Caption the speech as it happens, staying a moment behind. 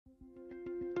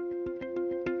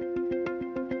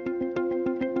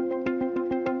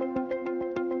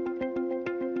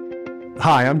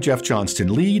Hi, I'm Jeff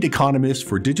Johnston, lead economist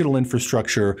for digital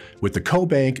infrastructure with the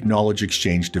CoBank Knowledge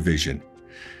Exchange Division.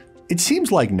 It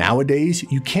seems like nowadays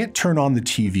you can't turn on the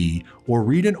TV or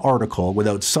read an article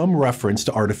without some reference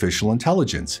to artificial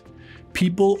intelligence.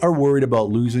 People are worried about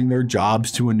losing their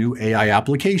jobs to a new AI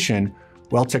application,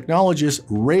 while technologists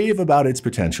rave about its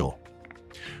potential.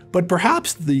 But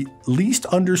perhaps the least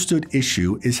understood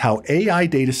issue is how AI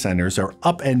data centers are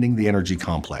upending the energy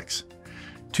complex.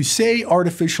 To say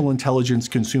artificial intelligence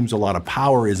consumes a lot of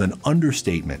power is an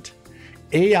understatement.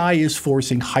 AI is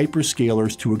forcing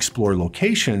hyperscalers to explore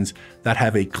locations that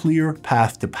have a clear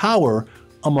path to power,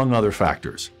 among other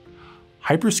factors.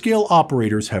 Hyperscale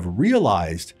operators have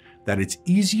realized that it's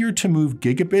easier to move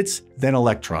gigabits than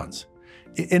electrons.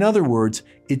 In other words,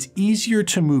 it's easier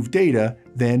to move data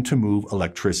than to move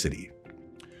electricity.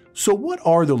 So what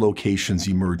are the locations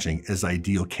emerging as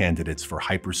ideal candidates for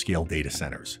hyperscale data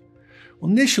centers? Well,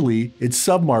 initially, it's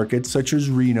submarkets such as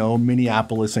Reno,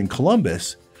 Minneapolis, and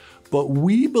Columbus, but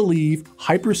we believe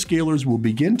hyperscalers will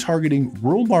begin targeting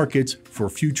rural markets for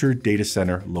future data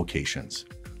center locations.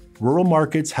 Rural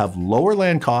markets have lower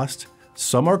land costs,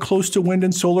 some are close to wind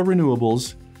and solar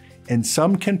renewables, and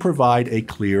some can provide a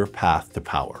clear path to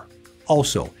power.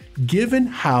 Also, given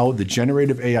how the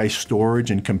generative AI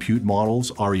storage and compute models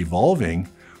are evolving,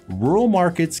 rural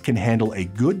markets can handle a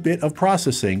good bit of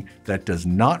processing that does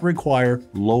not require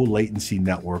low latency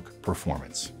network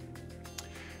performance.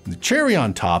 The cherry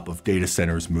on top of data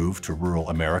centers' move to rural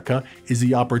America is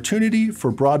the opportunity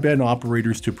for broadband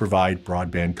operators to provide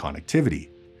broadband connectivity.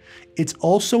 It's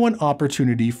also an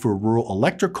opportunity for rural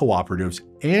electric cooperatives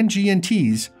and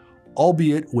G&Ts,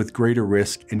 albeit with greater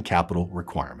risk and capital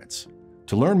requirements.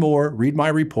 To learn more, read my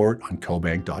report on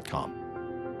CoBank.com.